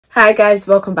Hi guys,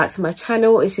 welcome back to my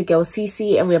channel. It's your girl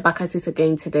Cece and we're back at it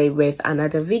again today with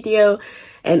another video.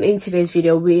 And in today's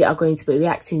video we are going to be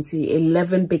reacting to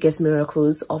 11 biggest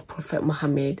miracles of Prophet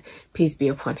Muhammad, peace be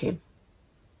upon him.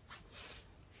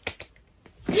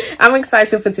 I'm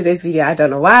excited for today's video. I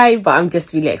don't know why, but I'm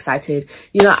just really excited.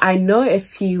 You know, I know a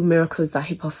few miracles that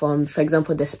he performed. For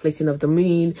example, the splitting of the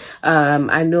moon.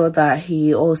 I know that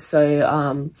he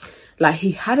also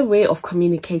he had a way of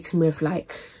communicating with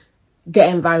the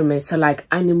environment, so like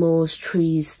animals,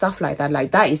 trees, stuff like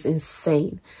that is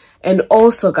insane. And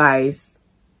also guys,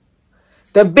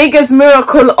 the biggest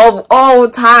miracle of all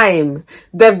time,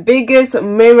 the biggest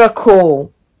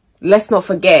miracle, let's not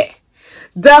forget,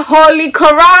 the Holy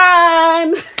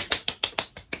Quran.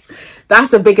 That's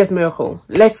the biggest miracle.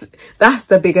 That's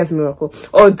the biggest miracle.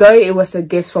 Although it was a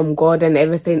gift from God and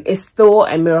everything, it's still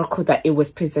a miracle that it was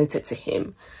presented to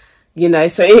him, you know,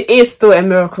 so it is still a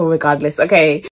miracle regardless. Okay,